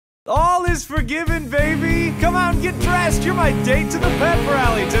is forgiven, baby. Come on, get dressed. You're my date to the pep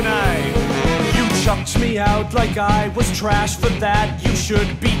rally tonight. You chucked me out like I was trash. For that, you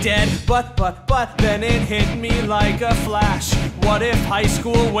should be dead. But then it hit me like a flash. What if high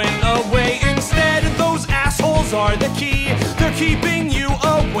school went away instead? Those assholes are the key. They're keeping you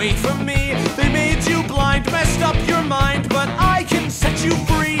away from me. They made you blind, messed up your mind, but I can set you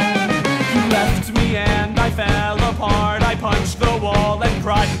free. You left me and I fell apart. I punched the wall and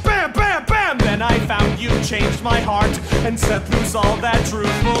cried, bam, bam, bam. Then I found you, changed my heart, and set loose all that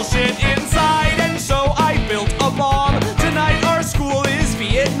truth bullshit inside. And so I built a bomb. Tonight our school is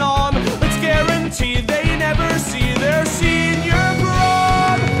Vietnam. Let's guarantee they never see their senior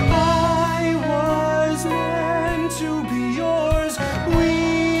prom. I was meant to be yours.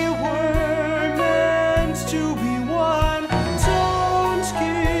 We were meant to be one. Don't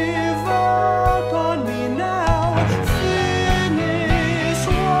give up on me now. Finish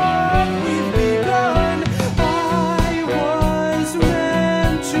what we've begun. I was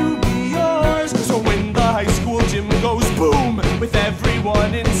meant to be yours. So when the high school gym goes boom, with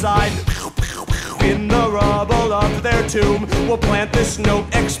everyone inside, in the rubble of their tomb, we'll plant this note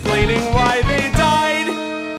explaining why they died.